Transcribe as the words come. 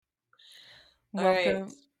All right.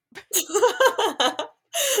 Welcome.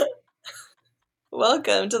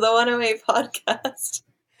 Welcome to the 108 podcast.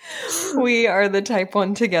 We are the Type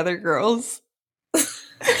 1 Together girls.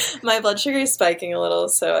 My blood sugar is spiking a little,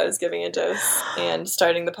 so I was giving a dose and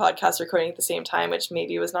starting the podcast recording at the same time, which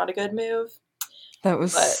maybe was not a good move, That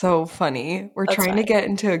was but so funny. We're that's trying to fine. get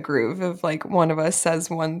into a groove of like one of us says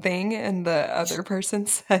one thing and the other person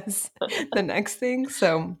says the next thing.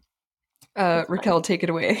 So, That's Raquel, fine. take it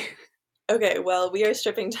away. Okay, well, we are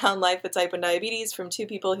stripping down life with type 1 diabetes from two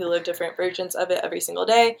people who live different versions of it every single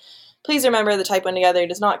day. Please remember the Type 1 Together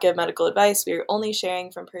does not give medical advice. We are only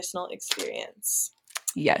sharing from personal experience.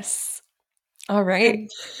 Yes. All right.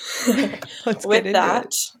 Let's get With into that,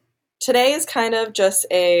 it. today is kind of just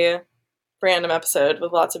a random episode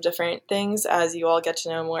with lots of different things as you all get to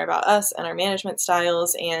know more about us and our management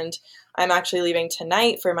styles. And I'm actually leaving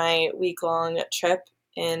tonight for my week-long trip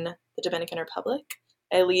in the Dominican Republic.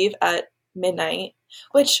 I leave at midnight,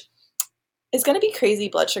 which is going to be crazy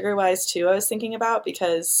blood sugar wise too. I was thinking about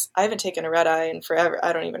because I haven't taken a red eye in forever.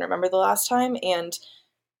 I don't even remember the last time, and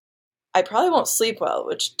I probably won't sleep well,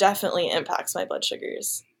 which definitely impacts my blood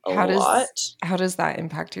sugars a How does lot. how does that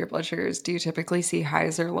impact your blood sugars? Do you typically see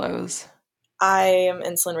highs or lows? I am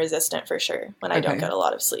insulin resistant for sure when I don't Okay. get a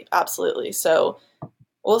lot of sleep. Absolutely. So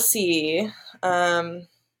we'll see. And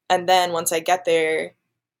then once I get there,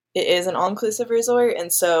 it is an all inclusive resort.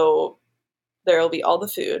 And so there will be all the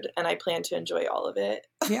food, and I plan to enjoy all of it.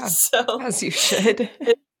 Yeah, So as you should. it's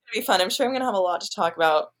going to be fun. I'm sure I'm going to have a lot to talk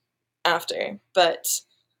about after. But,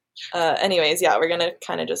 anyways, yeah, we're going to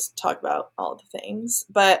kind of just talk about all the things.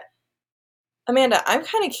 But, Amanda, I'm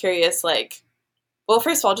kind of curious like, well,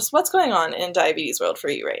 first of all, just what's going on in diabetes world for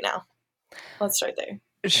you right now? Let's start there.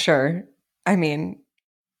 Sure. I mean,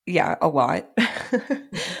 yeah, a lot.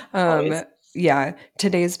 um, Always. yeah,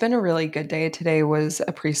 today's been a really good day. Today was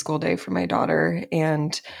a preschool day for my daughter,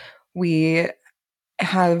 and we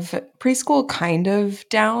have preschool kind of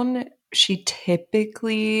down. She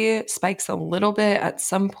typically spikes a little bit at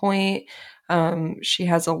some point. She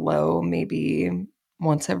has a low maybe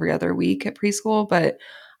once every other week at preschool, but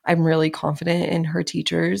I'm really confident in her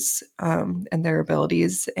teachers and their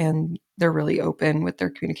abilities, and they're really open with their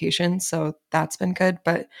communication. So that's been good.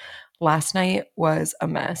 But last night was a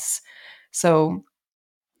mess. So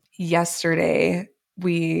yesterday,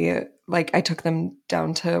 we like I took them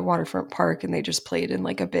down to Waterfront Park and they just played in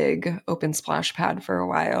like a big open splash pad for a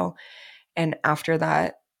while. And after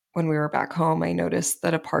that, when we were back home, I noticed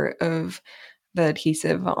that a part of the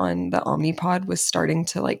adhesive on the Omnipod was starting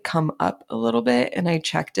to like come up a little bit. And I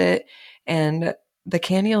checked it, and the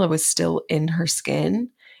cannula was still in her skin.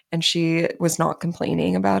 And she was not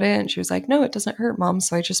complaining about it. And she was like, "No, it doesn't hurt, mom."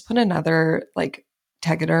 So I just put another like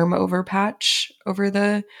Tegaderm over patch over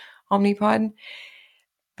the Omnipod.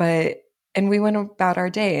 But and we went about our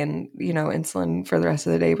day, and insulin for the rest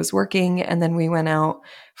of the day was working. And then we went out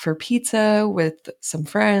for pizza with some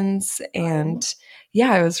friends, Fun. and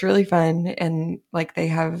yeah, it was really fun. And like they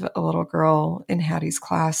have a little girl in Hattie's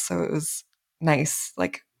class, so it was nice.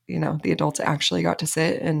 Like, the adults actually got to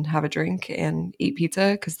sit and have a drink and eat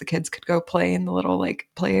pizza because the kids could go play in the little like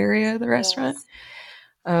play area of the restaurant.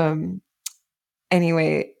 Yes. um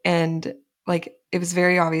Anyway, and like it was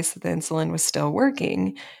very obvious that the insulin was still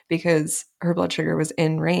working because her blood sugar was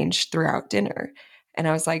in range throughout dinner. And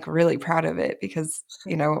I was like really proud of it because,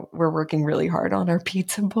 we're working really hard on our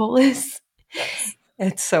pizza bolus. Yes.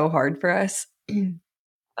 It's so hard for us.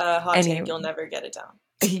 Hot take, Anyway, you'll never get it down.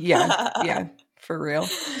 yeah, yeah, for real.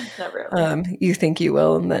 Never ever. You think you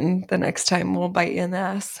will, and then the next time we'll bite you in the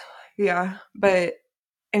ass. Yeah. But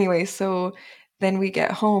anyway, so then we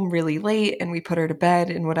get home really late and we put her to bed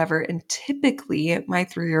and whatever. And typically, my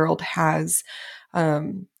 3-year-old has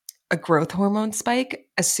um, a growth hormone spike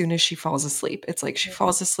as soon as she falls asleep. It's like she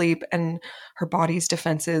falls asleep and her body's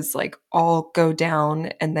defenses like all go down,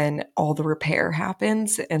 and then all the repair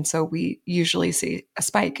happens. And so we usually see a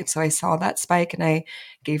spike. And so I saw that spike and I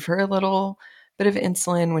gave her a little bit of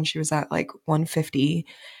insulin when she was at like 150.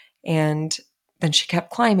 And then she kept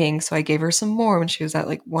climbing. So I gave her some more when she was at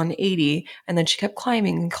like 180. And then she kept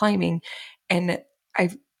climbing and climbing. And I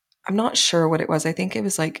I'm not sure what it was. I think it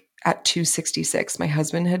was like at 266. My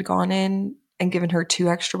husband had gone in and given her 2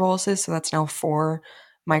 extra boluses. So that's now 4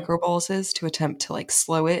 micro boluses to attempt to like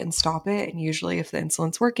slow it and stop it. And usually if the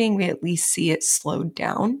insulin's working, we at least see it slowed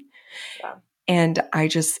down. Yeah. And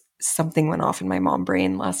something went off in my mom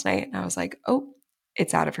brain last night. And I was like, oh,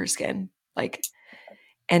 it's out of her skin. Like,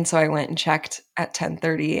 and so I went and checked at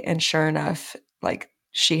 10:30, and sure enough, like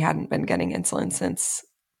she hadn't been getting insulin since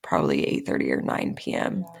probably 8:30 or 9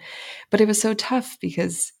 p.m. Yeah. But it was so tough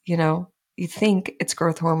because, you think it's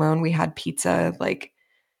growth hormone. We had pizza, like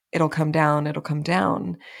it'll come down, it'll come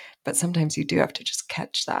down. But sometimes you do have to just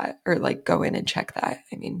catch that or like go in and check that.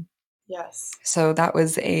 I mean, Yes. so that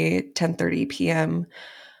was a 10:30 p.m.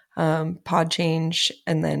 Pod change.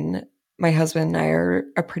 And then my husband and I are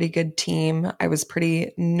a pretty good team. I was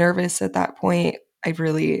pretty nervous at that point. I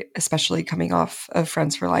really, especially coming off of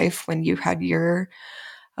Friends for Life, when you had your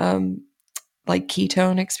um, like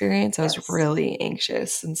ketone experience, I was Yes. really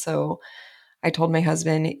anxious. And so I told my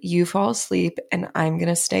husband, you fall asleep and I'm going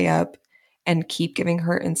to stay up and keep giving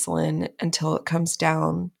her insulin until it comes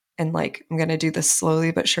down. And like, I'm going to do this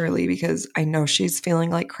slowly but surely because I know she's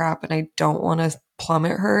feeling like crap and I don't want to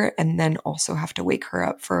plummet her and then also have to wake her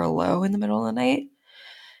up for a low in the middle of the night.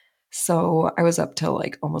 So I was up till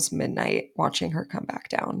like almost midnight watching her come back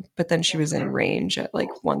down. But then she was in range at like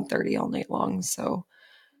 1:30 all night long. So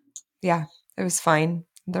yeah, it was fine.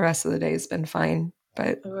 The rest of the day has been fine. But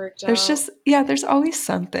It worked there's out. just, yeah, there's always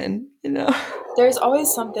something, you know? There's always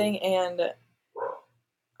something, and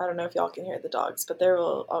I don't know if y'all can hear the dogs, but there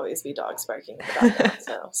will always be dogs barking in the background.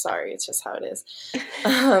 So sorry, it's just how it is.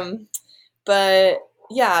 Um, but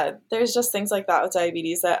yeah, there's just things like that with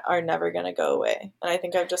diabetes that are never going to go away. And I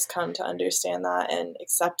think I've just come to understand that and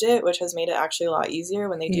accept it, which has made it actually a lot easier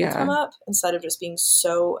when they do come Yeah. up instead of just being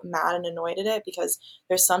so mad and annoyed at it, because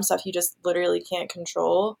there's some stuff you just literally can't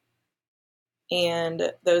control.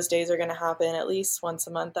 And those days are going to happen at least once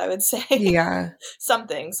a month, I would say. Yeah.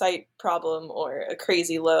 Something, site problem or a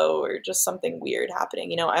crazy low or just something weird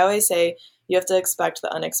happening. I always say you have to expect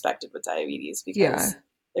the unexpected with diabetes Yeah. because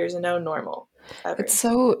there's no normal ever.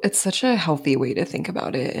 It's such a healthy way to think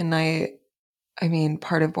about it. And I mean,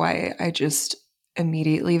 part of why I just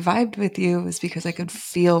immediately vibed with you is because I could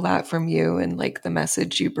feel that from you and like the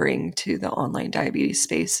message you bring to the online diabetes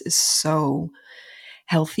space is so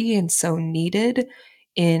healthy and so needed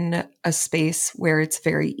in a space where it's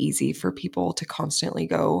very easy for people to constantly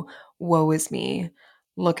go, woe is me.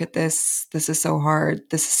 Look at this. This is so hard.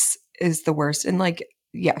 This is the worst. And like,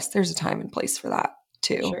 yes, there's a time and place for that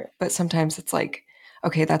For too. sure. But sometimes it's like,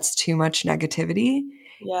 okay, that's too much negativity.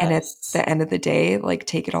 And at Yes. the end of the day, like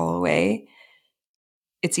take it all away.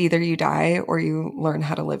 It's either you die or you learn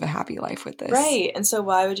how to live a happy life with this. Right. And so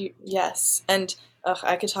why would you? Yes. And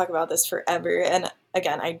I could talk about this forever. And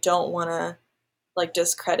again, I don't want to like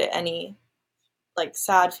discredit any like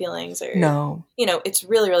sad feelings or No. it's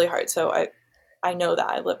really really hard. So I know that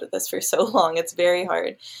I've lived with this for so long. It's very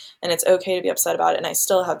hard, and it's okay to be upset about it. And I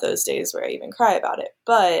still have those days where I even cry about it.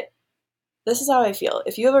 But this is how I feel.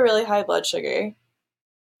 If you have a really high blood sugar,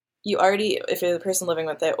 you already, if you're the person living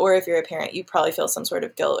with it, or if you're a parent, you probably feel some sort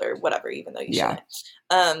of guilt or whatever, even though you Yeah.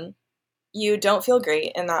 shouldn't. You don't feel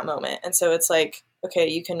great in that moment. And so it's like, okay,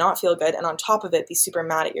 you cannot feel good. And on top of it, be super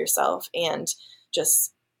mad at yourself and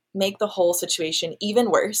just make the whole situation even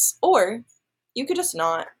worse. Or you could just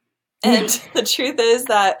not. And the truth is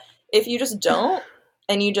that if you just don't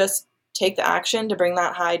and you just take the action to bring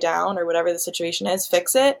that high down or whatever the situation is,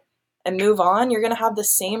 fix it and move on, you're going to have the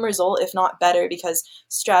same result, if not better, because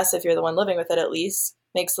stress, if you're the one living with it at least,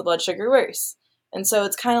 makes the blood sugar worse. And so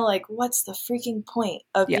it's kind of like, what's the freaking point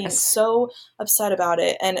of being Yes. so upset about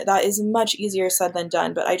it? And that is much easier said than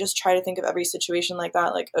done. But I just try to think of every situation like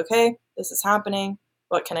that. Like, okay, this is happening.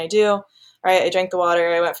 What can I do? All right, I drank the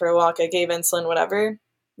water. I went for a walk. I gave insulin, whatever.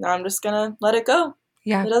 Now I'm just going to let it go.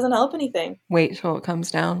 Yeah. It doesn't help anything. Wait till it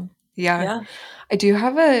comes down. Yeah. Yeah. I do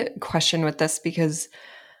have a question with this because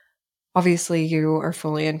obviously you are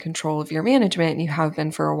fully in control of your management and you have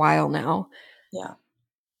been for a while now. Yeah.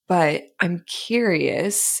 But I'm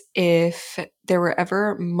curious if there were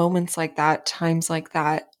ever moments like that, times like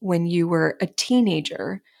that, when you were a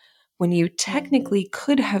teenager, when you technically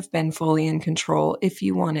could have been fully in control if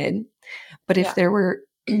you wanted. But if Yeah. there were,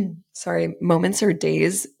 sorry, moments or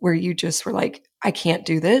days where you just were like, I can't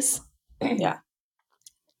do this. Yeah.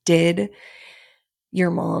 Did your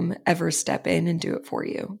mom ever step in and do it for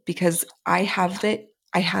you? Because I have it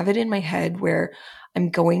in my head where I'm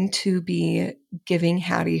going to be giving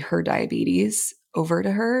Hattie her diabetes over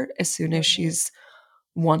to her as soon as she's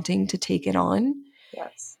wanting to take it on.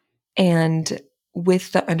 Yes. And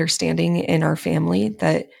with the understanding in our family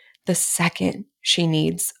that the second she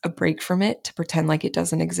needs a break from it to pretend like it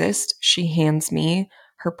doesn't exist, she hands me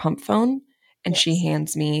her pump phone and she Yes.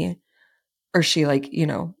 hands me, or she like,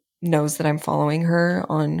 knows that I'm following her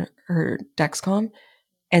on her Dexcom.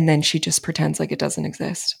 And then she just pretends like it doesn't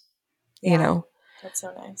exist, Yeah. That's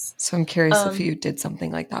so nice. So I'm curious if you did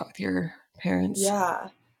something like that with your parents. Yeah.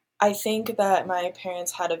 I think that my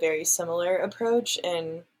parents had a very similar approach,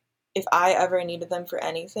 and if I ever needed them for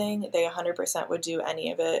anything, they 100% would do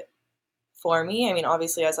any of it for me. I mean,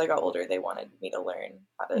 obviously, as I got older, they wanted me to learn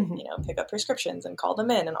how to, Mhm. pick up prescriptions and call them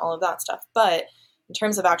in and all of that stuff. But in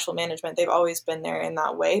terms of actual management, they've always been there in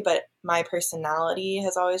that way. But my personality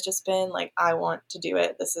has always just been like, I want to do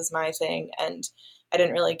it. This is my thing. And I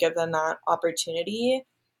didn't really give them that opportunity.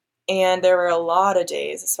 And there were a lot of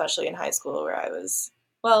days, especially in high school, where I was,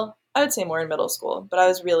 well, I would say more in middle school, but I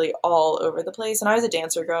was really all over the place. And I was a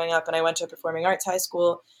dancer growing up, and I went to a performing arts high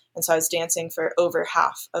school. And so I was dancing for over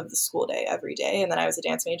half of the school day every day. And then I was a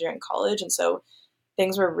dance major in college. And so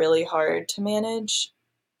things were really hard to manage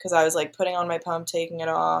because I was like putting on my pump, taking it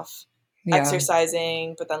off, Yeah.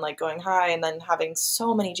 exercising, but then like going high and then having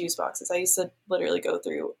so many juice boxes. I used to literally go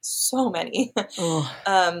through so many. Oh,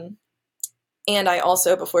 um, and I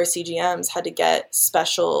also, before CGMs, had to get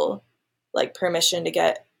special like permission to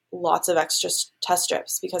get lots of extra test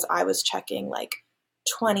strips because I was checking like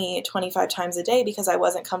 20, 25 times a day because I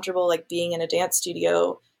wasn't comfortable like being in a dance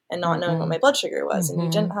studio and not knowing what mm-mm. my blood sugar was. And you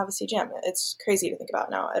didn't Mhm. have a CGM. It's crazy to think about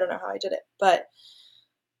now. I don't know how I did it. But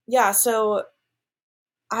yeah, so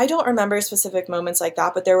I don't remember specific moments like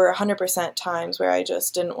that, but there were 100% times where I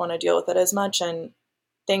just didn't want to deal with it as much. And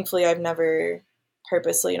thankfully, I've never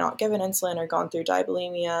purposely not given insulin or gone through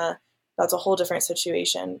diabulimia. That's a whole different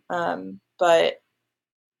situation. But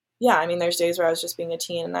yeah, I mean, there's days where I was just being a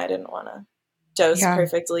teen and I didn't want to dose Yeah.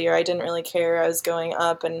 perfectly, or I didn't really care. I was going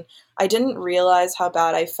up, and I didn't realize how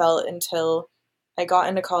bad I felt until I got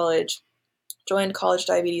into college, joined College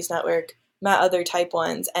Diabetes Network, met other type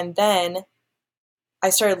 1s, and then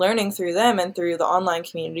I started learning through them and through the online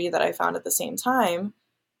community that I found at the same time.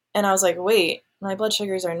 And I was like, wait, my blood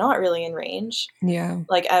sugars are not really in range, Yeah.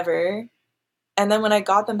 like ever. And then when I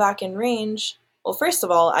got them back in range, well, first of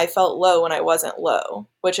all, I felt low when I wasn't low,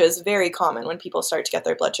 which is very common when people start to get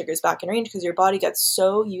their blood sugars back in range because your body gets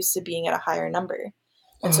so used to being at a higher number.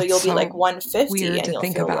 And Oh, so it's you'll be like so 150 weird and to you'll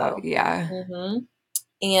think feel about. low. Yeah.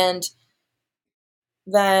 And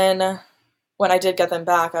then when I did get them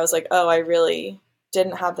back, I was like, oh, I really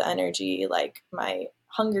didn't have the energy. Like my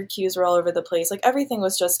hunger cues were all over the place. Like everything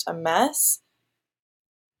was just a mess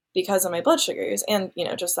because of my blood sugars. And,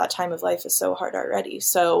 just that time of life is so hard already.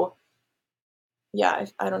 So, yeah,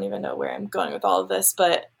 I don't even know where I'm going with all of this.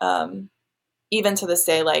 But even to this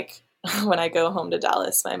day, like when I go home to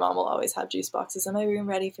Dallas, my mom will always have juice boxes in my room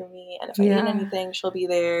ready for me. And if I need Yeah. anything, she'll be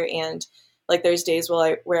there. And like there's days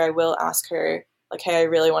where I will ask her, like, hey, I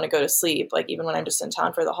really want to go to sleep, like even when I'm just in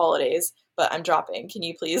town for the holidays, but I'm dropping. Can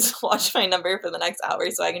you please watch my number for the next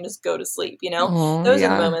hour so I can just go to sleep? Oh, Those are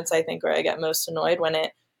the yeah. moments I think where I get most annoyed when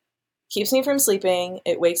it keeps me from sleeping,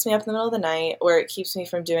 it wakes me up in the middle of the night, or it keeps me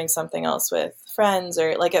from doing something else with friends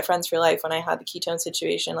or like at Friends for Life when I had the ketone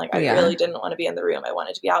situation. Like I really Yeah. didn't want to be in the room. I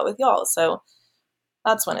wanted to be out with y'all. So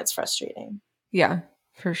that's when it's frustrating. Yeah,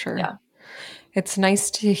 for sure. Yeah. It's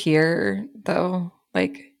nice to hear, though,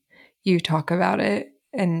 like you talk about it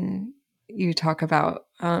and you talk about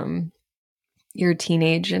your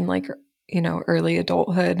teenage and like, early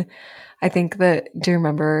adulthood. I think that, do you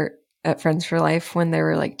remember at Friends for Life when there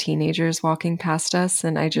were like teenagers walking past us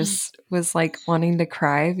and I just was like wanting to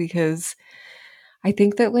cry because I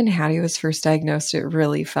think that when Hattie was first diagnosed, it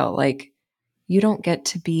really felt like you don't get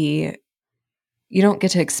to be you don't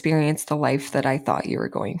get to experience the life that I thought you were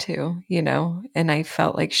going to, And I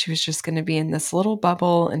felt like she was just going to be in this little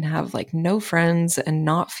bubble and have like no friends and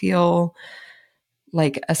not feel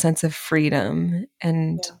like a sense of freedom.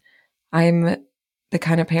 And Yeah. I'm the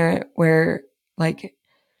kind of parent where like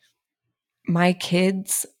my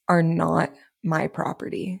kids are not my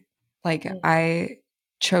property. Like Mm-hmm. I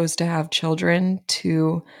chose to have children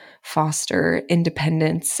to foster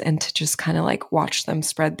independence and to just kind of like watch them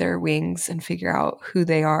spread their wings and figure out who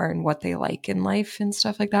they are and what they like in life and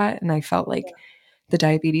stuff like that. And I felt like Yeah. the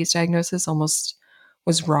diabetes diagnosis almost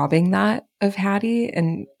was robbing that of Hattie.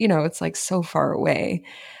 And, it's like so far away.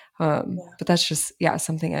 Yeah. But that's just, yeah,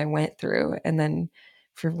 something I went through. And then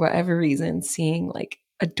for whatever reason, seeing like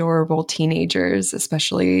adorable teenagers,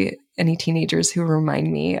 especially any teenagers who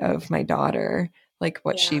remind me of my daughter, like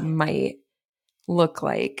what she Yeah. might look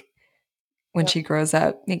like when Yep. she grows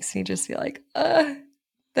up, makes me just feel like,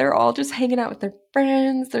 they're all just hanging out with their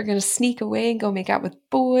friends. They're going to sneak away and go make out with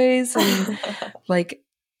boys and like,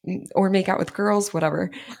 or make out with girls,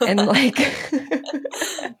 whatever. And like,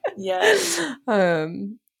 Yes.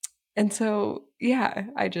 um, and so, yeah,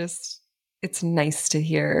 it's nice to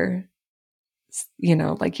hear,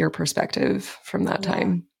 like your perspective from that Yeah.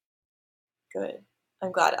 time. Good.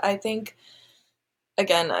 I'm glad. I think,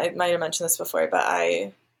 again, I might have mentioned this before, but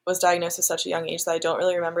I was diagnosed at such a young age that I don't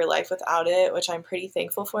really remember life without it, which I'm pretty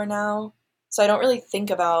thankful for now. So I don't really think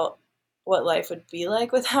about what life would be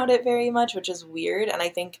like without it very much, which is weird. And I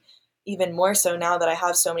think even more so now that I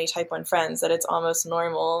have so many type 1 friends that it's almost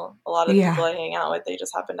normal. A lot of the people Yeah. I hang out with, they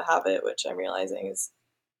just happen to have it, which I'm realizing is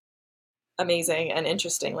amazing and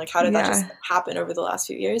interesting. Like, how did that just Yeah. happen over the last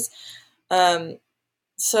few years? Um,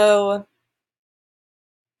 so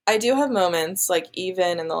I do have moments, like,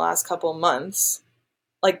 even in the last couple months,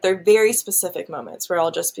 like, they're very specific moments where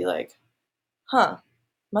I'll just be like, huh,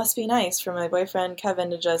 must be nice for my boyfriend Kevin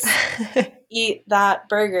to just eat that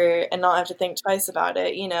burger and not have to think twice about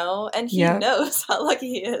it, you know? And he Yep. knows how lucky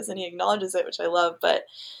he is and he acknowledges it, which I love. But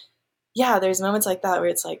yeah, there's moments like that where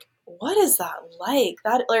it's like, what is that like?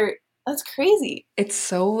 That's crazy. It's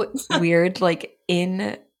so weird. Like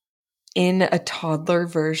in a toddler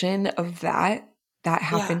version of that Yeah.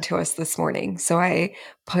 happened to us this morning. So I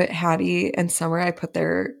put Hattie and Summer, I put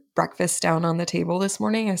their breakfast down on the table this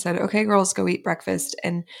morning. I said, okay, girls, go eat breakfast.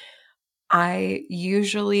 And I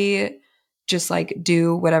usually just like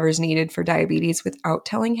do whatever's needed for diabetes without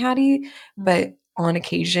telling Hattie. Mm. But on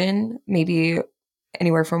occasion, maybe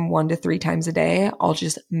anywhere from 1 to 3 times a day, I'll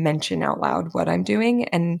just mention out loud what I'm doing.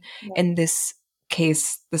 And Yeah. in this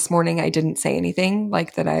case, this morning, I didn't say anything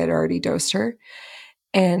like that I had already dosed her.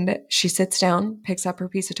 And she sits down, picks up her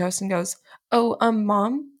piece of toast, and goes, oh,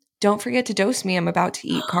 mom, don't forget to dose me. I'm about to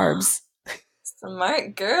eat carbs.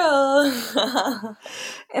 Smart girl.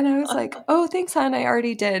 And I was like, oh, thanks, hon. I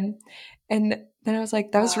already did. And then I was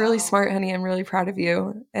like, that was really Wow. smart, honey. I'm really proud of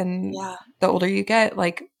you. And Yeah. the older you get,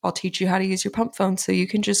 like, I'll teach you how to use your pump phone so you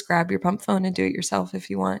can just grab your pump phone and do it yourself if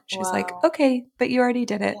you want. She was like, Wow. okay, but you already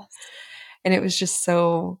did it. Yes. And it was just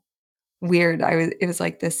so weird. It was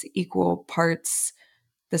like this equal parts.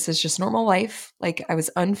 This is just normal life. Like I was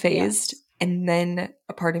unfazed. Yes. And then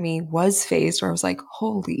a part of me was phased where I was like,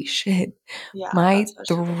 holy shit, Yeah, my that's how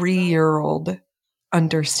she thinks about it. 3-year-old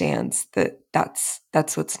understands that that's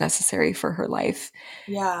what's necessary for her life.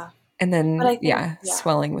 Yeah. And But then I think, yeah.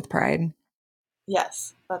 swelling with pride.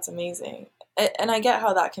 Yes, that's amazing. And I get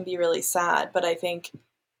how that can be really sad, but I think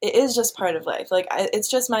it is just part of life. Like, it's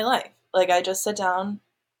just my life. Like, I just sit down,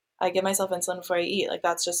 I give myself insulin before I eat. Like,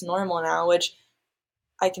 that's just normal now, which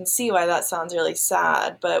I can see why that sounds really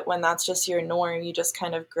sad. But when that's just your norm, you just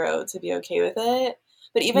kind of grow to be okay with it.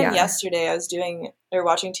 But even Yeah. yesterday, I was doing or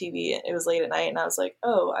watching TV. It was late at night, and I was like,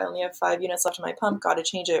 "Oh, I only have 5 units left in my pump. Got to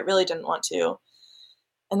change it." Really didn't want to.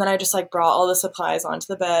 And then I just like brought all the supplies onto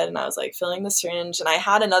the bed and I was like filling the syringe. And I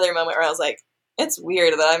had another moment where I was like, it's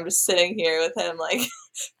weird that I'm just sitting here with him, like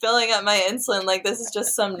filling up my insulin. Like this is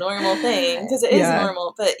just some normal thing because it is Yeah.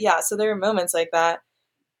 normal. But yeah, so there are moments like that.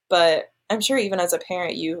 But I'm sure even as a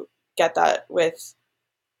parent, you get that with,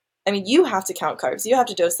 I mean, you have to count carbs, you have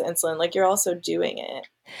to dose the insulin. Like you're also doing it.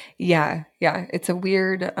 Yeah. Yeah. It's a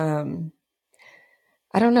weird,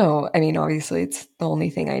 I don't know. I mean, obviously it's the only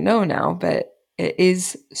thing I know now, but it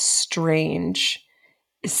is strange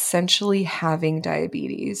essentially having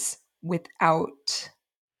diabetes without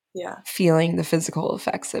Yeah. feeling the physical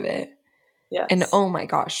effects of it. And Yes. oh my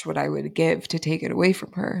gosh, what I would give to take it away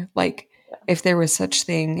from her. Like Yeah. if there was such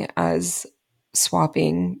thing as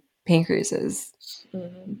swapping pancreases,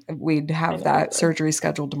 Hmm. we'd I have know you that would. surgery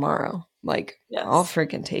scheduled tomorrow. Like I'll Yes.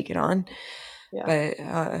 freaking take it on. Yeah. But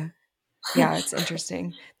yeah, it's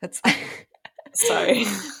interesting. That's Sorry.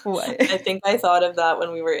 what. I think I thought of that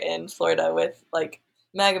when we were in Florida with like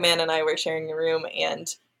Meg, Man, and I were sharing a room, and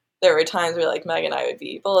there were times where like Meg and I would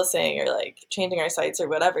be bolusing or like changing our sites or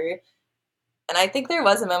whatever. And I think there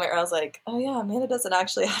was a moment where I was like, oh yeah, Amanda doesn't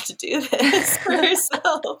actually have to do this for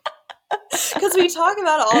herself. Because we talk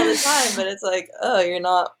about it all the time, but it's like, oh, you're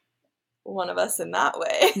not one of us in that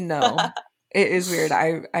way. No. It is weird.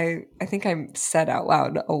 I think I'm said out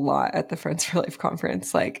loud a lot at the Friends for Life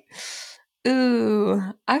conference like, ooh,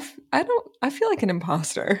 I don't I feel like an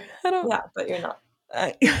imposter. I don't Yeah, but you're not.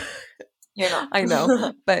 I, You're not. I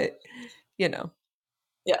know, but you know, I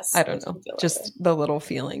Yes, don't makes me know. feel that way. Just the little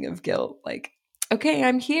feeling of guilt like, okay,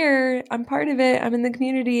 I'm here. I'm part of it. I'm in the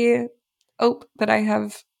community. Oh, but I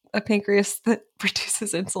have a pancreas that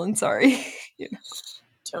produces insulin. Sorry. You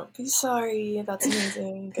Don't be sorry. That's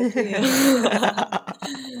amazing. Good for you. know.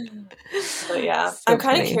 But yeah, I'm So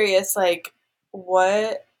kind of funny. curious, like,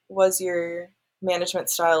 what was your management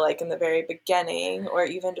style like in the very beginning, or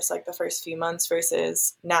even just like the first few months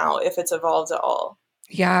versus now, if it's evolved at all?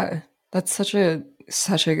 Yeah, that's such a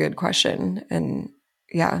good question. And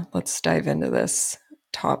yeah, let's dive into this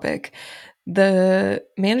topic. The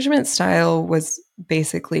management style was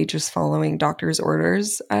basically just following doctor's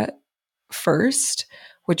orders at first,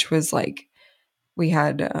 which was like we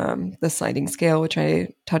had the sliding scale, which I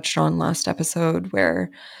touched on last episode, where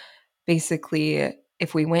basically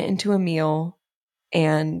if we went into a meal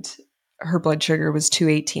and her blood sugar was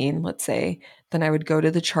 218, let's say, then I would go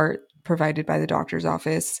to the chart provided by the doctor's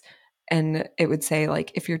office. And it would say,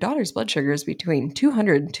 like, if your daughter's blood sugar is between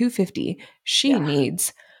 200 and 250, she Yeah.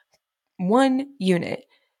 needs 1 unit.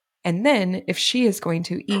 And then if she is going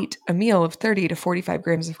to eat a meal of 30 to 45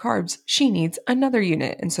 grams of carbs, she needs another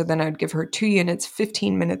unit. And so then I'd give her 2 units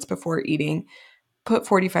 15 minutes before eating, put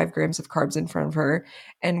 45 grams of carbs in front of her,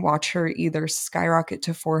 and watch her either skyrocket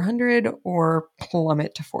to 400 or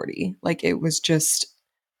plummet to 40. Like, it was just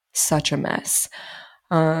such a mess.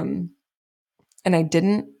 And I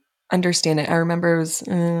didn't understand it. I remember it was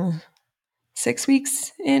 6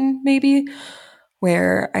 weeks in, maybe,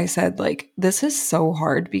 where I said, like, this is so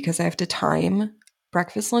hard because I have to time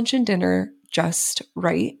breakfast, lunch, and dinner just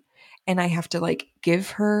right. And I have to, like,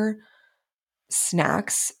 give her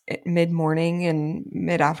snacks at mid morning and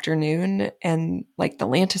mid afternoon. And, like, the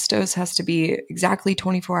Lantus dose has to be exactly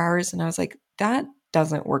 24 hours. And I was like, that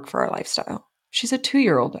doesn't work for our lifestyle. She's a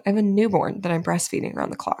 2-year-old. I have a newborn that I'm breastfeeding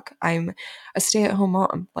around the clock. I'm a stay at home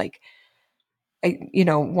mom. Like,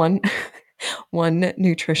 one one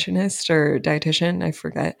nutritionist or dietitian, I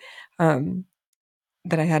forget,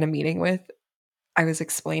 that I had a meeting with, I was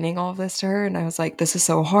explaining all of this to her and I was like, this is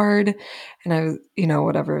so hard. And I was,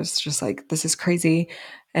 whatever, it's just like, this is crazy.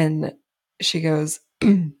 And she goes,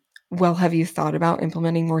 well, have you thought about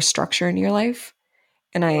implementing more structure in your life?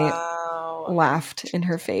 And I Wow. laughed in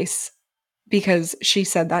her face because she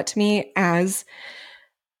said that to me as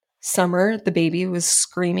Summer, the baby, was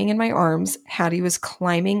screaming in my arms. Hattie was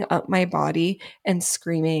climbing up my body and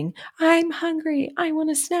screaming, I'm hungry. I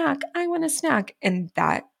want a snack. I want a snack. And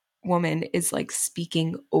that woman is like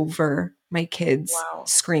speaking over my kids, Wow.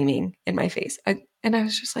 screaming in my face. And I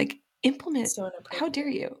was just like, implement. So How dare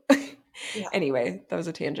inappropriate. you? Yeah. Anyway, that was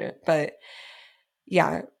a tangent. But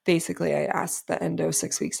yeah, basically, I asked the endo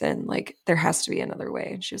 6 weeks in, like, there has to be another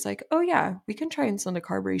way. And she was like, oh, yeah, we can try insulin to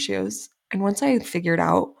carb ratios. And once I figured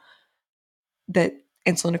out that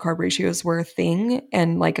insulin to carb ratios were a thing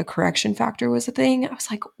and like a correction factor was a thing, I was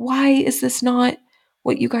like, why is this not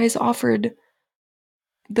what you guys offered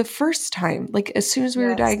the first time? Like, as soon as we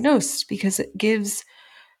were Yes. diagnosed, because it gives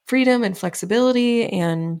freedom and flexibility,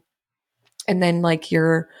 and then like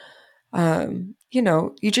you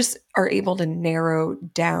just are able to narrow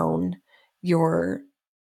down your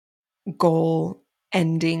goal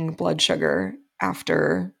ending blood sugar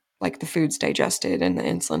after like the food's digested and the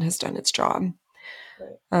insulin has done its job.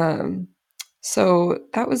 Right. Um, so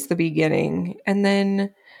that was the beginning. And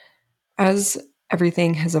then as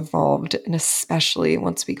everything has evolved, and especially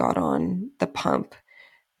once we got on the pump,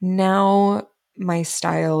 now my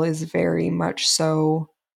style is very much so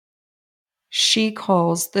she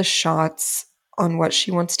calls the shots on what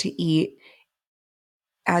she wants to eat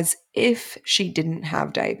as if she didn't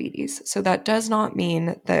have diabetes. So that does not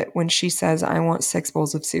mean that when she says, I want 6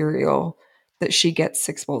 bowls of cereal, that she gets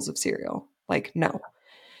 6 bowls of cereal. Like, no.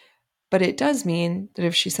 But it does mean that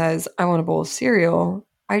if she says, I want a bowl of cereal,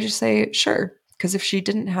 I just say, sure. Because if she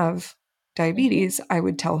didn't have Mm-hmm. diabetes, I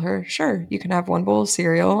would tell her, sure, you can have 1 bowl of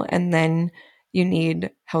cereal and then you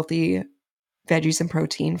need healthy veggies and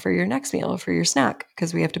protein for your next meal, for your snack,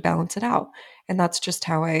 because we have to balance it out. And that's just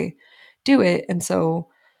how I do it. And so,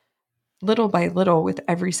 little by little, with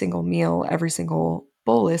every single meal, every single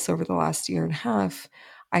bolus over the last year and a half,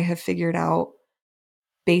 I have figured out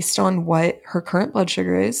based on what her current blood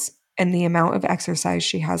sugar is and the amount of exercise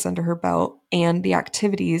she has under her belt and the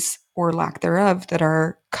activities or lack thereof that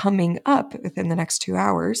are coming up within the next 2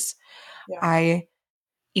 hours, Yeah. I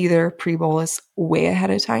either pre bolus way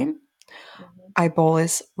ahead of time, Mm-hmm. I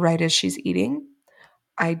bolus right as she's eating,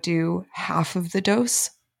 I do half of the dose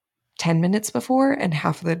 10 minutes before and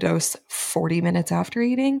half of the dose 40 minutes after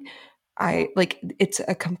eating. Yeah. I like it's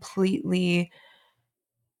a completely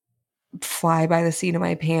fly by the seat of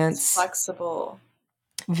my It's pants, flexible.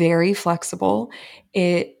 very flexible.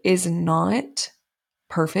 It is not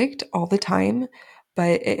perfect all the time,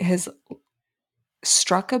 but it has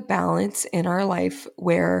struck a balance in our life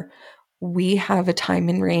where we have a time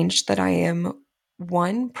and range that I am,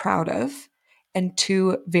 one, proud of, and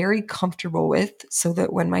two, very comfortable with, so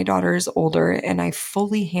that when my daughter is older and I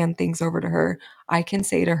fully hand things over to her, I can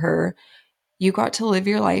say to her, you got to live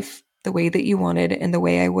your life the way that you wanted and the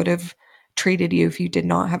way I would have treated you if you did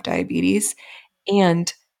not have diabetes.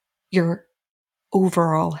 And your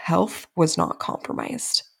overall health was not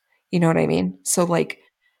compromised. You know what I mean? So, like,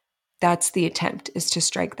 that's the attempt, is to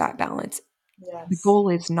strike that balance. The Yes. goal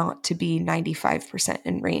is not to be 95%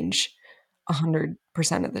 in range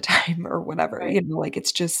 100% of the time or whatever. Right. Like,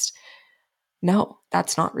 it's just, no,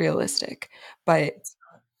 that's not realistic. But It's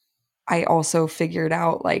not. I also figured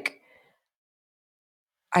out, like,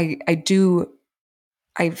 I do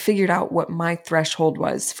I figured out what my threshold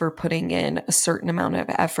was for putting in a certain amount of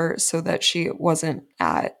effort so that she wasn't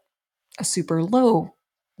at a super low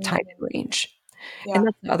time Mm, in range. And yeah.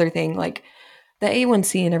 that's the other thing, like the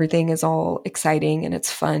A1C and everything is all exciting and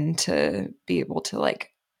it's fun to be able to like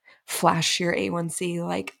flash your A1C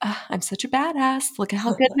like, "Ah, I'm such a badass. Look at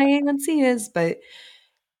how good my A1C is." But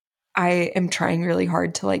I am trying really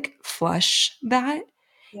hard to like flush that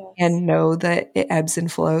Yes. and know that it ebbs and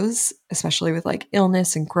flows, especially with like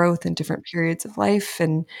illness and growth and different periods of life.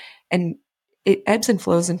 And it ebbs and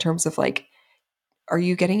flows in terms of like, are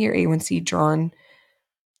you getting your A1C drawn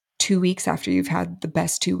 2 weeks after you've had the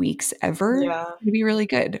best 2 weeks ever? It's Yeah. going to be really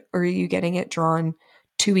good. Or are you getting it drawn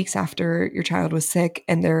 2 weeks after your child was sick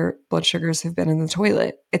and their blood sugars have been in the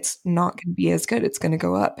toilet? It's not going to be as good. It's going to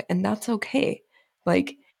go up. And that's okay.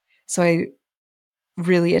 Like, so I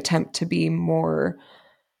really attempt to be more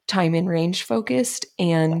time in range focused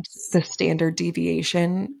and Yes. the standard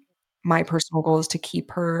deviation. My personal goal is to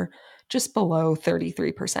keep her just below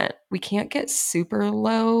 33%. We can't get super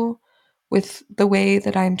low with the way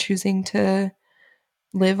that I'm choosing to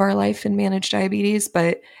live our life and manage diabetes,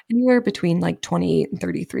 but anywhere between like 28 and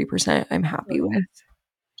 33%, I'm happy Right. with.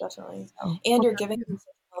 Definitely. So, And what you're about giving you? them such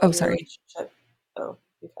a Oh, healthy sorry. relationship. Oh,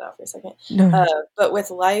 you cut out for a second. No, no. But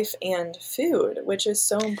with life and food, which is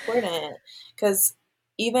so important, because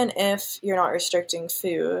even if you're not restricting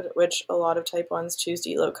food, which a lot of type 1s choose to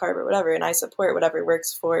eat low carb or whatever, and I support whatever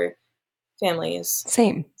works for families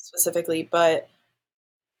Same. specifically, but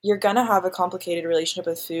you're gonna have a complicated relationship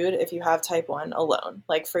with food if you have type 1 alone.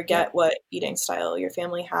 Like, Yep. forget what eating style your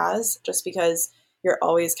family has, just because you're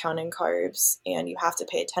always counting carbs and you have to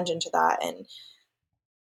pay attention to that. And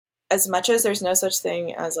as much as there's no such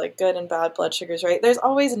thing as like good and bad blood sugars, right? There's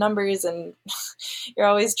always numbers, and you're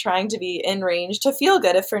always trying to be in range to feel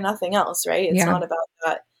good, if for nothing else, right? It's Yeah. not about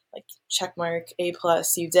that like check mark, A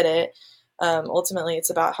plus, you did it. Ultimately, it's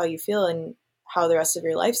about how you feel and how the rest of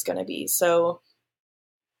your life's going to be. So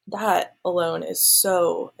that alone is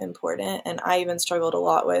so important. And I even struggled a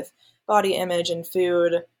lot with body image and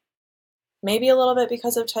food, maybe a little bit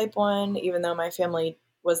because of type 1, even though my family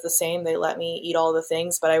was the same. They let me eat all the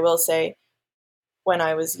things. But I will say, when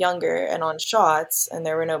I was younger and on shots and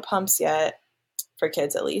there were no pumps yet, for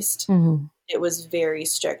kids at least, Mhm. it was very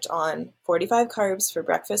strict on 45 carbs for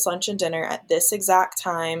breakfast, lunch, and dinner at this exact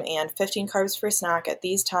time, and 15 carbs for snack at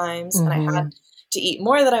these times. And I had Mhm. to eat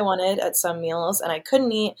more than I wanted at some meals, and I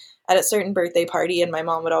couldn't eat at a certain birthday party. And my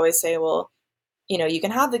mom would always say, well, you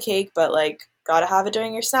can have the cake, but like, gotta have it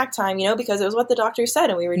during your snack time, because it was what the doctor said,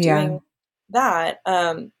 and we were Yeah. doing that.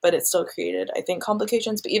 But it still created, I think,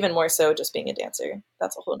 complications, but even more so just being a dancer.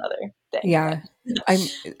 That's a whole nother thing, but Yeah. I'm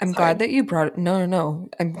it's glad hard. that you brought no, no, no.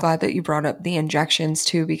 I'm glad that you brought up the injections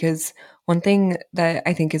too, because one thing that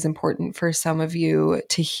I think is important for some of you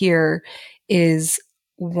to hear is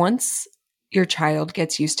once your child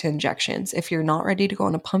gets used to injections, if you're not ready to go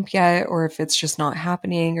on a pump yet, or if it's just not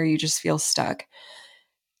happening, or you just feel stuck,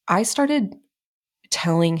 I started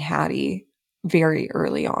telling Hattie very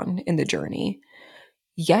early on in the journey,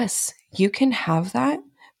 yes, you can have that,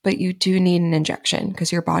 but you do need an injection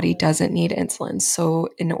because your body doesn't need insulin. So,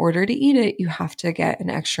 in order to eat it, you have to get an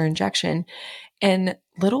extra injection. And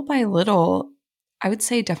little by little, I would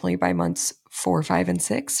say definitely by months 4, 5, and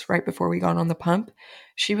 6, right before we got on the pump,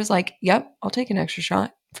 she was like, yep, I'll take an extra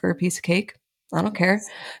shot for a piece of cake. I don't care. Nice.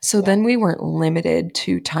 So Yeah. then we weren't limited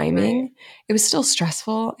to Right. timing. It was still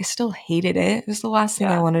stressful. I still hated it. It was the last thing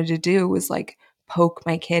I Yeah. wanted to do was like poke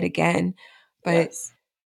my kid again. But Yes.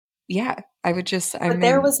 yeah, I would just, I But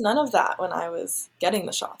there mean, was none of that when I was getting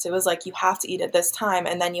the shots. It was like, you have to eat at this time,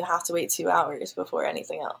 and then you have to wait 2 hours before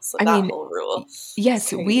anything else. Like, I that mean, whole rule is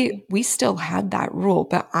yes, crazy. we still had that rule,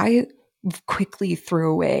 but I quickly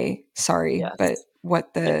threw away, sorry, but Yes.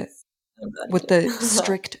 Yes. I'm glad you what the did.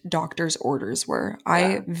 strict doctor's orders were. I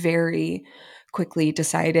Yeah. very quickly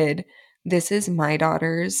decided this is my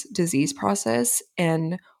daughter's disease process,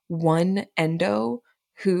 and one endo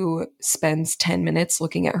who spends 10 minutes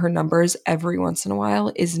looking at her numbers every once in a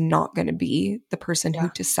while is not going to be the person who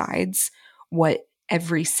Yeah. decides what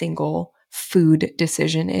every single food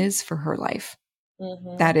decision is for her life.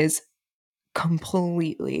 Hmm. That is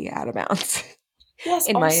completely out of bounds, Yes.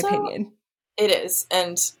 in my Also, opinion. it is.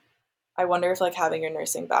 And I wonder if like having your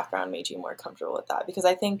nursing background made you more comfortable with that, because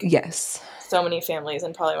I think Yes. so many families,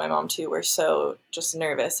 and probably my mom too, were so just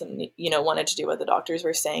nervous and wanted to do what the doctors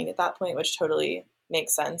were saying at that point, which totally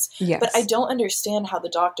makes sense. But I Yes. don't understand how the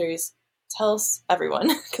doctors tells everyone,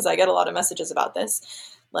 because I get a lot of messages about this,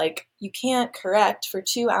 like, you can't correct for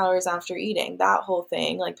 2 hours after eating. That whole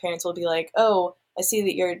thing, like, parents will be like, oh, I see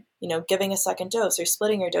that you're, giving a second dose or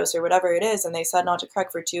splitting your dose or whatever it is. And they said not to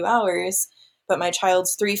correct for 2 hours, but my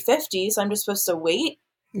child's 350, so I'm just supposed to wait.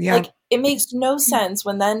 Yeah. Like, it makes no sense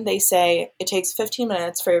when then they say it takes 15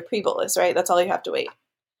 minutes for a pre-bolus, right? That's all you have to wait.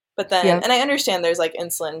 But then, Yeah. and I understand there's like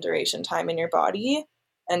insulin duration time in your body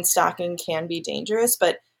and stocking can be dangerous,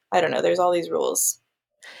 but I don't know. There's all these rules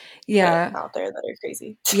out there that are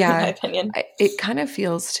crazy, in my opinion. It kind of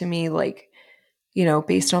feels to me like,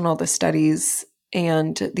 based on all the studies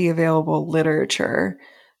and the available literature,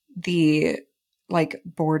 the like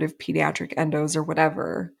board of pediatric endos or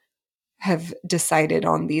whatever have decided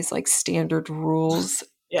on these like standard rules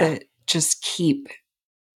that just keep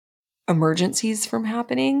emergencies from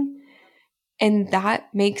happening. And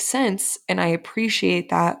that makes sense. And I appreciate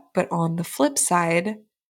that. But on the flip side,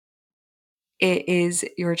 it is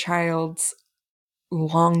your child's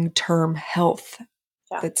long-term health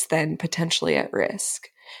that's then potentially at risk.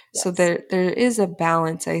 Yes. So there is a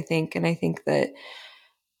balance, I think. And I think that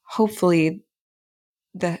hopefully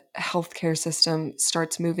the healthcare system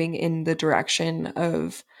starts moving in the direction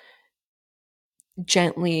of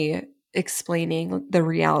gently explaining the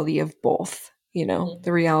reality of both,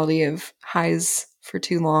 the reality of highs for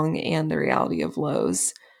too long and the reality of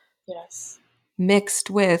lows. Yes. Mixed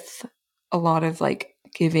with a lot of like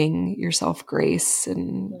giving yourself grace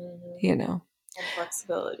and, and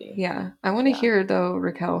flexibility. Yeah. I want to hear though,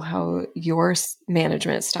 Raquel, how your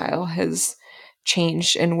management style has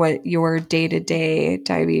changed and what your day-to-day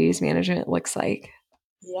diabetes management looks like.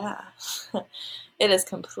 Yeah. It has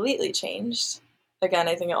completely changed. Again,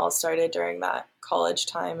 I think it all started during that college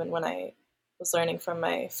time and when I was learning from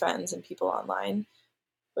my friends and people online,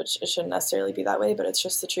 which it shouldn't necessarily be that way, but it's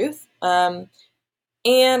just the truth.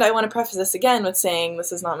 And I want to preface this again with saying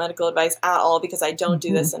this is not medical advice at all because I don't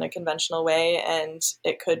do this in a conventional way and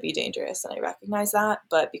it could be dangerous and I recognize that.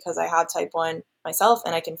 But because I have type 1 myself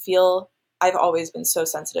and I can feel, I've always been so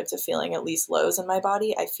sensitive to feeling at least lows in my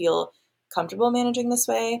body. I feel comfortable managing this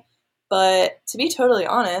way. But to be totally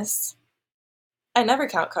honest, I never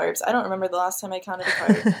count carbs. I don't remember the last time I counted a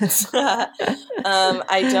carb.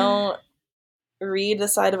 I don't read the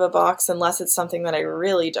side of a box unless it's something that I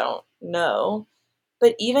really don't know.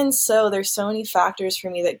 But even so, there's so many factors for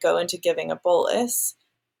me that go into giving a bolus.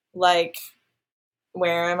 Like,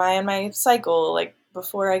 where am I in my cycle? Like,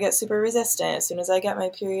 before I get super resistant, as soon as I get my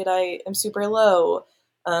period, I am super low.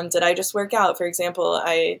 Did I just work out? For example,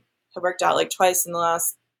 I have worked out like twice in the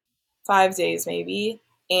last 5 days, maybe.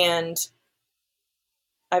 And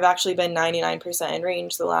I've actually been 99% in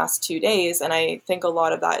range the last 2 days. And I think a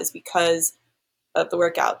lot of that is because of the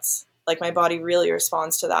workouts. Like my body really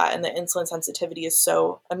responds to that and the insulin sensitivity is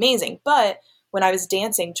so amazing. But when I was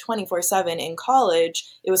dancing 24/7 in college,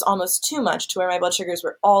 it was almost too much to where my blood sugars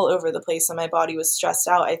were all over the place and my body was stressed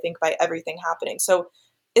out, I think, by everything happening. So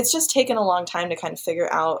it's just taken a long time to kind of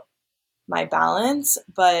figure out my balance.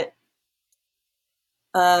 But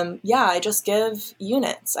I just give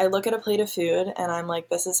units. I look at a plate of food and I'm like,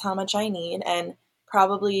 this is how much I need. And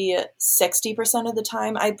probably 60% of the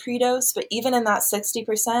time I pre-dose, but even in that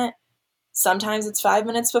 60%, sometimes it's 5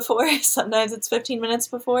 minutes before, sometimes it's 15 minutes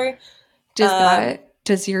before.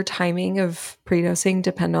 Does your timing of pre-dosing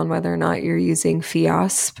depend on whether or not you're using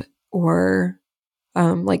FIASP or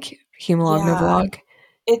like Humalog, Novolog?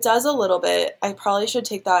 It does a little bit. I probably should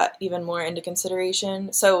take that even more into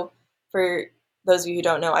consideration. So for those of you who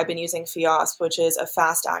don't know, I've been using FIASP, which is a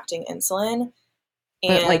fast-acting insulin.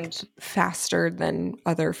 But like faster than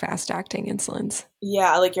other fast-acting insulins.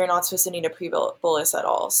 Yeah, like you're not supposed to need a pre-bolus at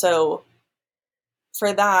all. So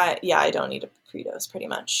for that, I don't need a pre-dose pretty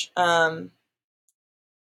much.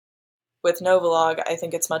 With Novolog, I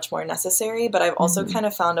think it's much more necessary, but I've also kind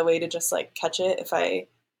of found a way to just like catch it. If I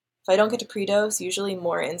don't get to pre-dose, usually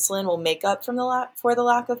more insulin will make up for the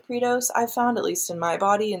lack of pre-dose, I've found, at least in my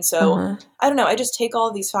body. And so, I don't know, I just take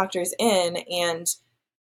all these factors in and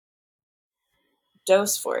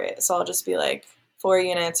dose for it. So I'll just be like 4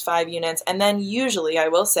 units, 5 units. And then usually I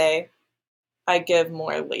will say I give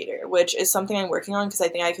more later, which is something I'm working on because I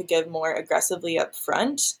think I could give more aggressively up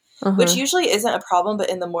front, which usually isn't a problem.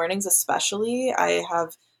 But in the mornings especially, I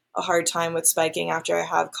have a hard time with spiking after I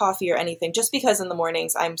have coffee or anything, just because in the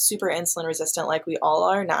mornings I'm super insulin resistant like we all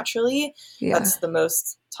are naturally. Yeah. That's the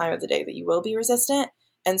most time of the day that you will be resistant.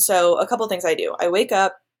 And so a couple things I do. I wake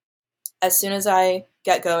up. As soon as I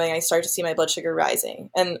get going, I start to see my blood sugar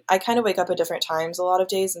rising. And I kind of wake up at different times a lot of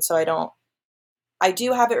days, and so I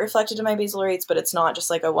do have it reflected in my basal rates, but it's not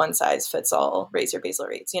just like a one-size-fits-all raise your basal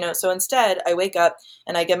rates, So instead, I wake up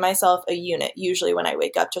and I give myself a unit, usually when I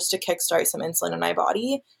wake up, just to kickstart some insulin in my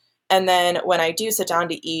body. And then when I do sit down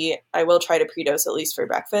to eat, I will try to pre-dose at least for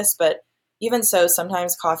breakfast, but even so,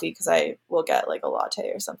 sometimes coffee, because I will get like a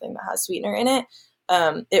latte or something that has sweetener in it,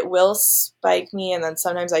 it will spike me, and then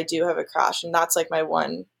sometimes I do have a crash, and that's like my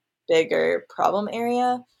one bigger problem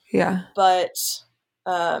area. Yeah. But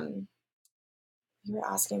um, you were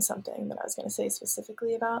asking something that I was going to say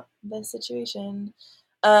specifically about this situation.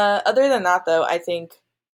 Other than that, though, I think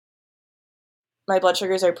my blood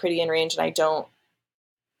sugars are pretty in range, and I don't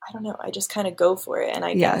know, I just kind of go for it, and I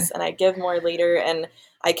Yeah. guess, and I give more later, and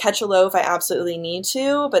I catch a low if I absolutely need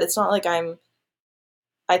to, but it's not like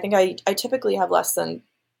I think I typically have less than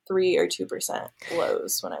 3 or 2%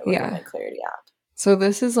 lows when I look at Yeah. my Clarity app. So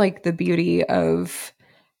this is like the beauty of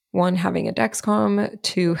one, having a Dexcom,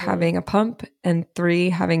 two, Hmm. having a pump, and three,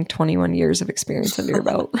 having 21 years of experience under your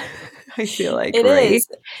belt. I feel like, It right? is.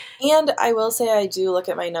 And I will say I do look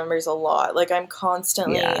at my numbers a lot. Like I'm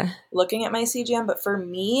constantly Yeah. looking at my CGM, but for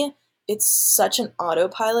me, it's such an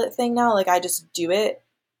autopilot thing now. Like I just do it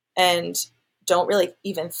and don't really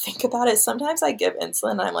even think about it. Sometimes I give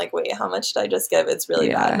insulin and I'm like, wait, how much did I just give? It's really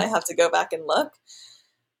bad. And Yeah. I have to go back and look.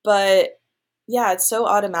 But yeah, it's so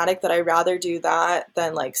automatic that I rather do that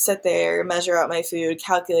than like sit there, measure out my food,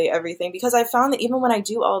 calculate everything. Because I found that even when I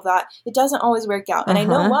do all of that, it doesn't always work out. And I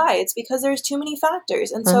know Uh-huh. why. It's because there's too many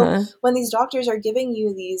factors. And so Uh-huh. when these doctors are giving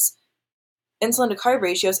you these insulin to carb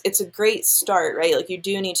ratios, it's a great start, right? Like you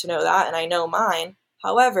do need to know that. And I know mine.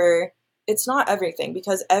 However, it's not everything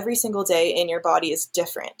because every single day in your body is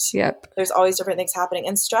different. Yep. There's always different things happening.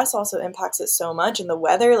 And stress also impacts it so much. And the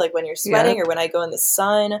weather, like when you're sweating or Yep. when I go in the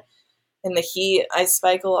sun, in the heat, I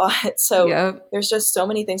spike a lot. So Yep. there's just so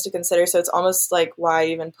many things to consider. So it's almost like why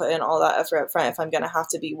even put in all that effort up front if I'm going to have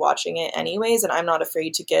to be watching it anyways. And I'm not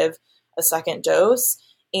afraid to give a second dose.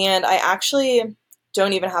 And I actually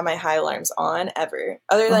don't even have my high alarms on ever,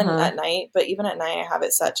 other than Uh-huh. at night. But even at night, I have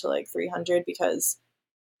it set to like 300 because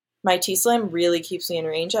my T Slim really keeps me in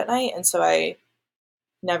range at night. And so I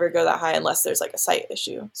never go that high unless there's like a sight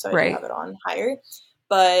issue. So I do have Right. it on higher.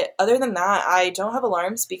 But other than that, I don't have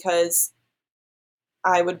alarms because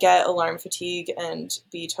I would get alarm fatigue and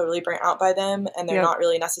be totally burnt out by them, and they're Yep. not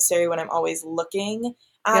really necessary when I'm always looking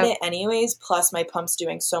at Yep. it anyways. Plus, my pump's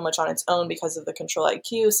doing so much on its own because of the Control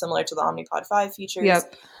IQ, similar to the Omnipod 5 features.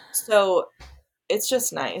 Yep. So it's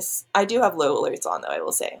just nice. I do have low alerts on, though, I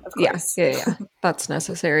will say, of Yeah. course. Yeah. Yeah. That's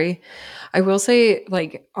necessary. I will say,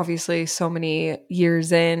 like, obviously, so many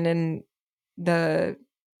years in and the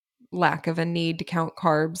lack of a need to count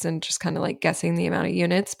carbs and just kind of like guessing the amount of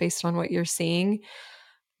units based on what you're seeing.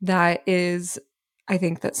 That is, I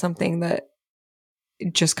think that's something that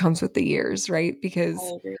just comes with the years, right? I Because,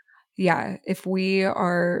 agree. yeah, if we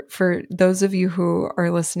are, for those of you who are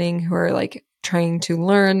listening who are like trying to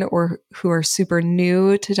learn or who are super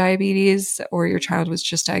new to diabetes or your child was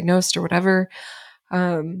just diagnosed or whatever,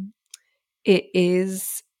 um, it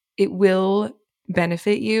is, it will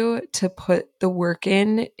benefit you to put the work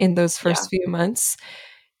in those Yeah. first few months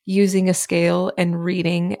using a scale and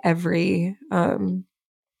reading every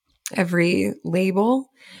label,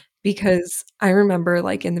 because I remember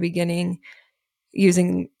like in the beginning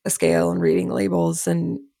using a scale and reading labels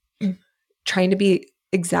and trying to be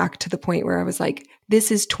exact to the point where I was like,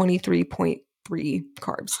 this is 23.3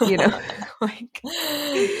 carbs, you know, like,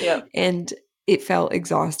 Yep. and it felt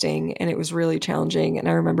exhausting and it was really challenging. And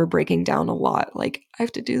I remember breaking down a lot. Like, I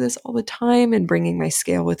have to do this all the time and bringing my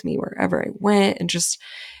scale with me wherever I went. And just,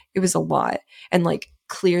 it was a lot. And like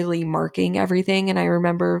clearly marking everything. And I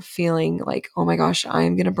remember feeling like, oh my gosh,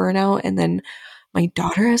 I'm going to burn out. And then my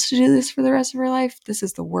daughter has to do this for the rest of her life. This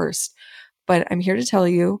is the worst. But I'm here to tell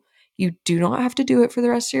you, you do not have to do it for the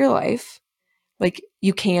rest of your life. Like,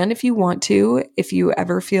 you can if you want to. If you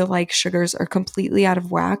ever feel like sugars are completely out of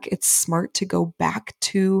whack, it's smart to go back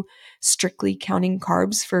to strictly counting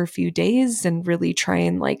carbs for a few days and really try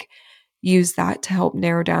and like use that to help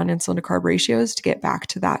narrow down insulin to carb ratios to get back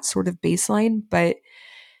to that sort of baseline. But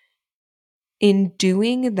in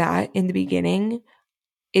doing that in the beginning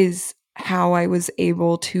is how I was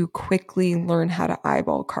able to quickly learn how to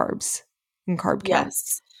eyeball carbs and carb count.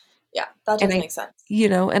 Yes. Yeah, that And does I, make sense.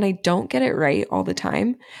 and I don't get it right all the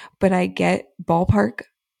time, but I get ballpark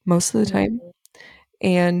most of the time. Mhm.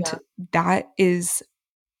 And Yeah. that is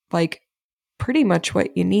like pretty much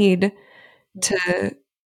what you need Mhm. to,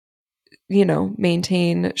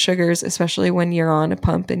 maintain sugars, especially when you're on a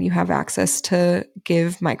pump and you have access to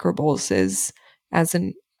give microboluses as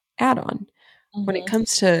an add on. When it Mhm.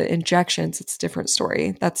 comes to injections, it's a different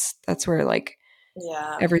story. That's where like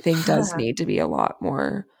Yeah. everything does need to be a lot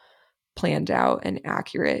more planned out and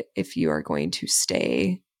accurate if you are going to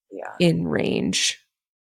stay Yeah. in range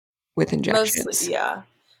with Mostly, injections. yeah.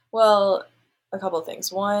 Well, a couple of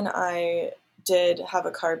things. One, I did have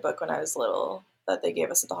a carb book when I was little that they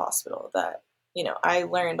gave us at the hospital that, I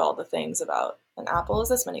learned all the things about an apple is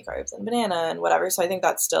this many carbs and banana and whatever. So I think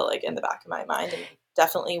that's still like in the back of my mind and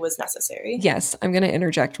definitely was necessary. Yes, I'm going to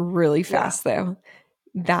interject really Yeah. fast though.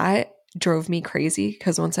 That drove me crazy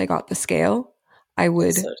because once I got the scale, I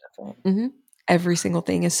would So different. every single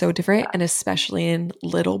thing is so different. Yeah. And especially in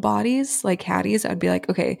little bodies like Hattie's, I'd be like,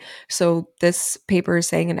 okay, so this paper is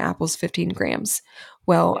saying an apple's 15 grams.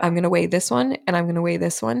 Well, Yeah. I'm going to weigh this one and I'm going to weigh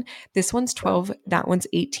this one. This one's 12, that one's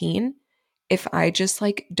 18. If I just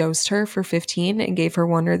like dosed her for 15 and gave her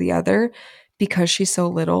one or the other, because she's so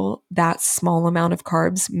little, that small amount of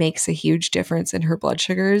carbs makes a huge difference in her blood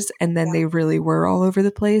sugars. And then they really were all over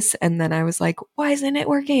the place. And then I was like, why isn't it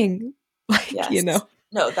working? Like, Yes.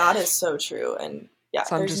 No, that is so true. And yeah,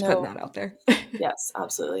 so I'm just putting that out there. Yes,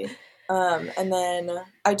 absolutely. And then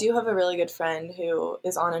I do have a really good friend who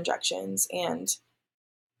is on injections, and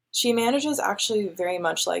she manages actually very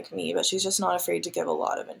much like me, but she's just not afraid to give a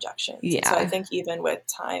lot of injections. Yeah. So I think even with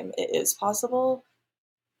time, it is possible.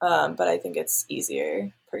 But I think it's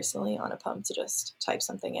easier personally on a pump to just type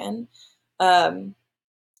something in. But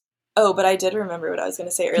I did remember what I was going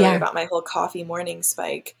to say earlier about my whole coffee morning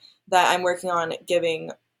spike, that I'm working on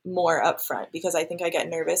giving more upfront, because I think I get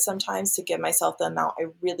nervous sometimes to give myself the amount I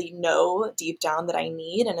really know deep down that I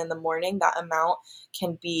need. And in the morning, that amount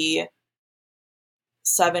can be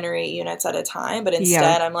 7 or 8 units at a time. But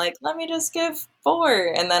instead, I'm like, let me just give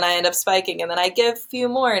 4. And then I end up spiking, and then I give a few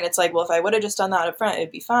more. And it's like, well, if I would have just done that up front,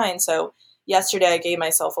 it'd be fine. So yesterday I gave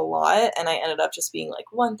myself a lot, and I ended up just being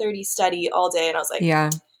like 130 steady all day. And I was like,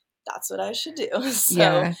 that's what I should do.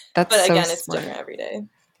 So, that's but again, so it's different every day.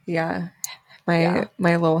 Yeah. My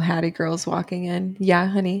little Hattie girl's walking in. Yeah,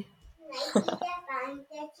 honey.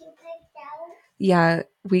 Yeah,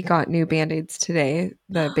 we got new Band-Aids today.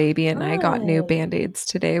 The baby and I got new Band-Aids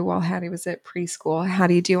today while Hattie was at preschool.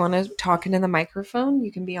 Hattie, do you want to talk into the microphone?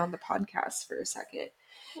 You can be on the podcast for a second.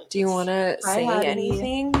 Do you want to say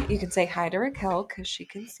anything? You can say hi to Raquel because she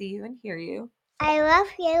can see you and hear you. I love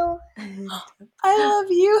you. I love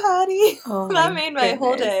you, Hattie. Oh, that made my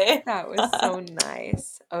whole day. That was so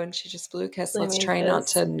nice. Oh, and she just blew a kiss. Let's try not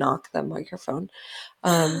to knock the microphone.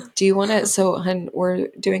 Do you want to? So, hun, we're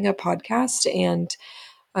doing a podcast, and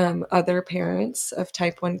other parents of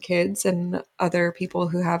type 1 kids and other people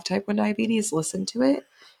who have type 1 diabetes listen to it.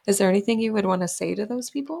 Is there anything you would want to say to those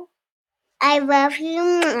people? I love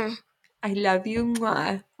you. I love you.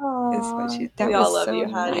 Mwah. We all love you,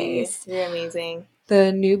 Hattie. Nice. You're amazing.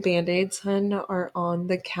 The new Band-Aids, hun, are on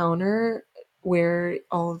the counter where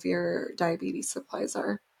all of your diabetes supplies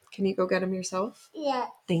are. Can you go get them yourself? Yeah.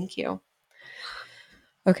 Thank you.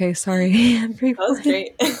 Okay, sorry. That was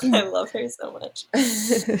great. I love her so much.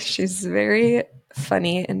 She's very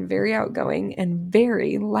funny and very outgoing and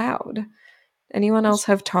very loud. Anyone else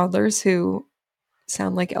have toddlers who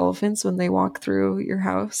sound like elephants when they walk through your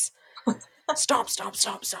house? Stop. That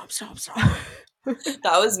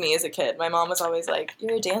was me as a kid. My mom was always like,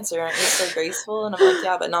 you're a dancer, aren't you so graceful? And I'm like,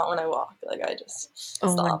 yeah, but not when I walk. Like, I just,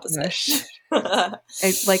 it's the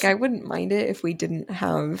opposite. I wouldn't mind it if we didn't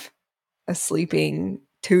have a sleeping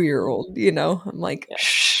 2-year-old, I'm like,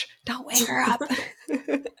 shh, don't wake her up.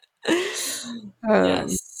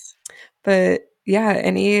 Yes. But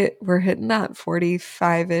yeah, we're hitting that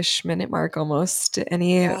 45-ish minute mark almost.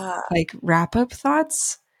 Any wrap up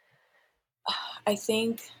thoughts? I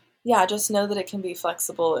think, just know that it can be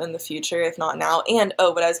flexible in the future, if not now. And,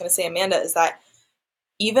 what I was going to say, Amanda, is that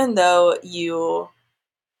even though you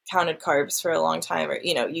counted carbs for a long time, or,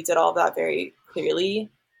 you did all of that very clearly,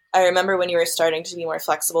 I remember when you were starting to be more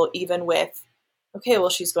flexible, even with, okay, well,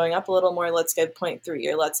 she's going up a little more, let's give 0.3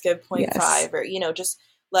 or let's give 0.5 or, just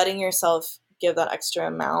letting yourself give that extra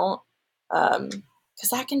amount, because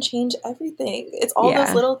that can change everything. It's all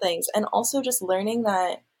those little things. And also just learning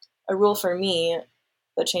that a rule for me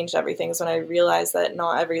that changed everything is when I realized that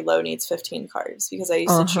not every low needs 15 carbs, because I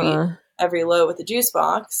used to treat every low with a juice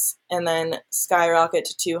box and then skyrocket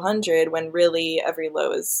to 200 when really every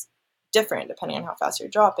low is different depending on how fast you're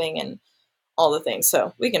dropping and all the things.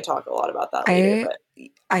 So we can talk a lot about that later.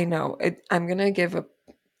 I know. I'm going to give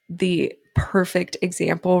the perfect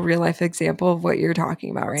example, real life example of what you're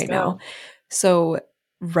talking about right now. So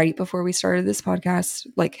right before we started this podcast,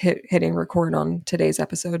 like hitting record on today's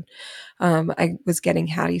episode, I was getting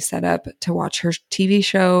Hattie set up to watch her TV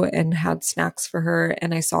show and had snacks for her.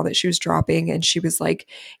 And I saw that she was dropping and she was like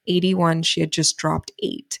 81. She had just dropped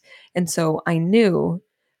 8. And so I knew,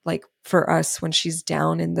 like, for us, when she's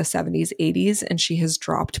down in the 70s, 80s, and she has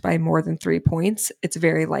dropped by more than 3 points, it's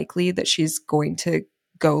very likely that she's going to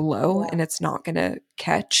go low and it's not going to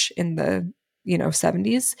catch in the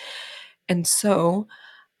 70s. And so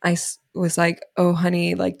I was like, oh,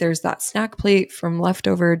 honey, like there's that snack plate from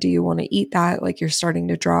leftover. Do you want to eat that? Like you're starting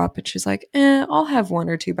to drop. And she's like, I'll have 1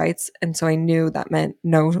 or 2 bites. And so I knew that meant,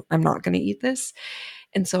 no, I'm not going to eat this.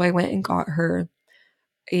 And so I went and got her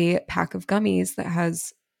a pack of gummies that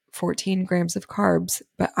has 14 grams of carbs,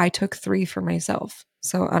 but I took 3 for myself.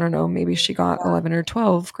 So I don't know, maybe she got 11 or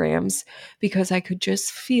 12 grams because I could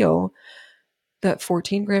just feel that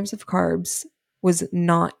 14 grams of carbs was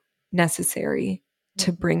not necessary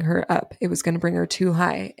to bring her up. It was going to bring her too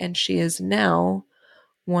high. And she is now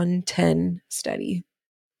 110 steady.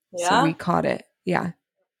 Yeah. So we caught it. Yeah.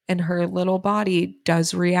 And her little body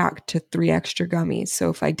does react to 3 extra gummies. So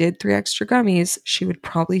if I did 3 extra gummies, she would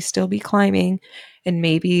probably still be climbing and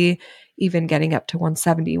maybe even getting up to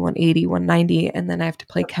 170, 180, 190. And then I have to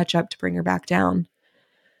play catch up to bring her back down.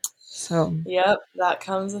 So, yep, that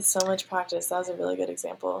comes with so much practice. That was a really good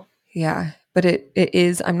example. yeah, but it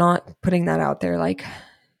is, I'm not putting that out there like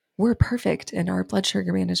we're perfect and our blood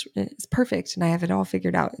sugar management is perfect and I have it all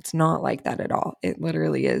figured out. It's not like that at all. It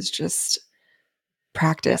literally is just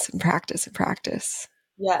practice and practice and practice.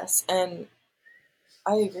 Yes, and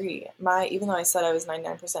I agree. Even though I said I was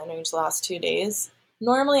 99% range the last 2 days,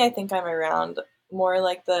 normally I think I'm around more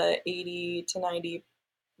like the 80 to 90,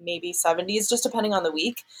 maybe 70s, just depending on the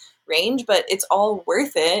week range, but it's all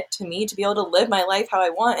worth it to me to be able to live my life how I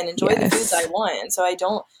want and enjoy the foods I want. And so I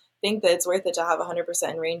don't think that it's worth it to have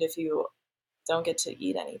 100% range if you don't get to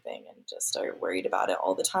eat anything and just are worried about it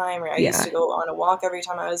all the time. Or I used to go on a walk every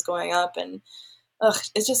time I was going up, and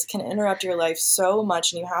it just can interrupt your life so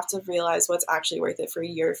much, and you have to realize what's actually worth it for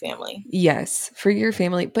your family. Yes, for your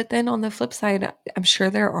family. But then on the flip side, I'm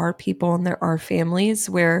sure there are people and there are families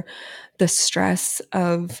where the stress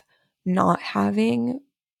of not having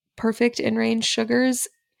perfect in range sugars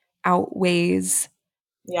outweighs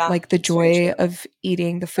like the joy of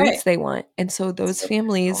eating the foods they want. And so those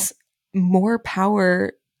families, more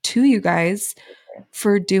power to you guys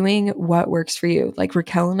for doing what works for you. Like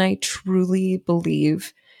Raquel and I truly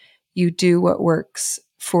believe you do what works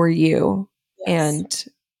for you and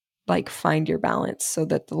like find your balance so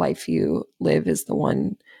that the life you live is the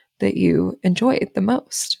one that you enjoy the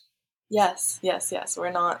most. Yes.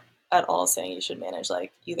 We're not at all saying you should manage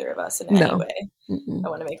like either of us in any way. I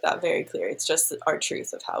want to make that very clear. It's just our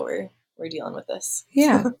truth of how we're dealing with this.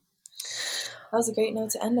 Yeah. That was a great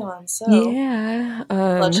note to end on. So yeah.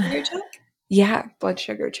 Blood sugar check? Yeah, blood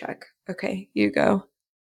sugar check. Okay, you go.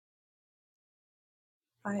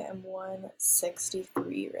 I am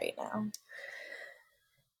 163 right now.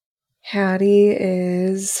 Hattie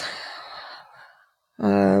is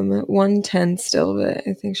 110 still, but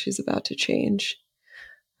I think she's about to change.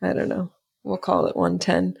 I don't know. We'll call it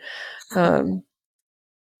 110.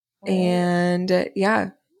 And yeah,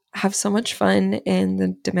 have so much fun in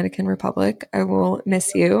the Dominican Republic. I will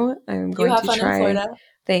miss you. I'm going to try. In Florida.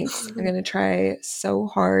 Thanks. I'm going to try so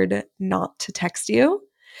hard not to text you.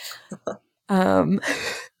 No, so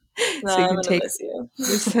I'm gonna miss you.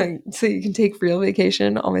 so you can take real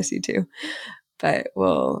vacation. I'll miss you too. But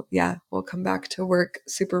we'll come back to work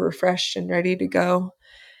super refreshed and ready to go.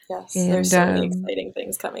 Yes, and there's so many exciting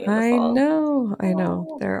things coming in the fall. I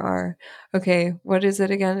know there are. Okay, what is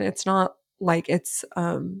it again? It's not like it's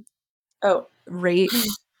rate,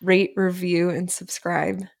 review, and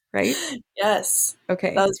subscribe, right? Yes.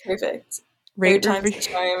 Okay. That was perfect. Rate, Third time's the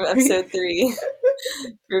charm, episode 3.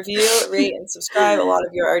 Review, rate, and subscribe. A lot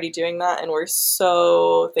of you are already doing that, and we're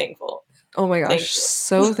so thankful. Oh my gosh,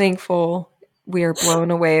 so thankful. We are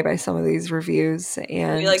blown away by some of these reviews,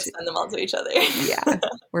 and we send them all to each other. Yeah,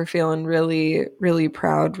 we're feeling really, really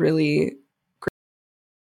proud, really great.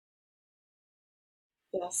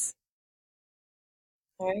 Yes.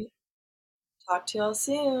 All right. Talk to you all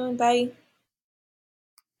soon. Bye.